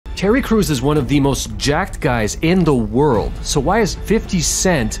Terry Crews is one of the most jacked guys in the world, so why is 50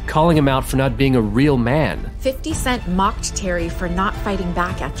 Cent calling him out for not being a real man? 50 Cent mocked Terry for not fighting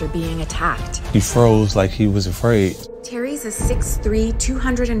back after being attacked. He froze like he was afraid. Terry's a 6'3",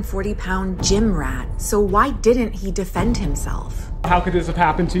 240-pound gym rat, so why didn't he defend himself? How could this have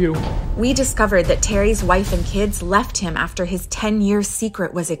happened to you? We discovered that Terry's wife and kids left him after his 10-year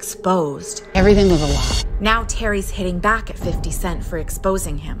secret was exposed. Everything was a lie. Now Terry's hitting back at 50 Cent for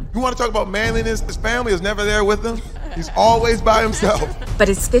exposing him. You want to talk about manliness? His family is never there with him. He's always by himself. But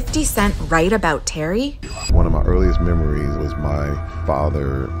is 50 Cent right about Terry? One of my earliest memories was my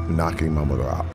father knocking my mother out.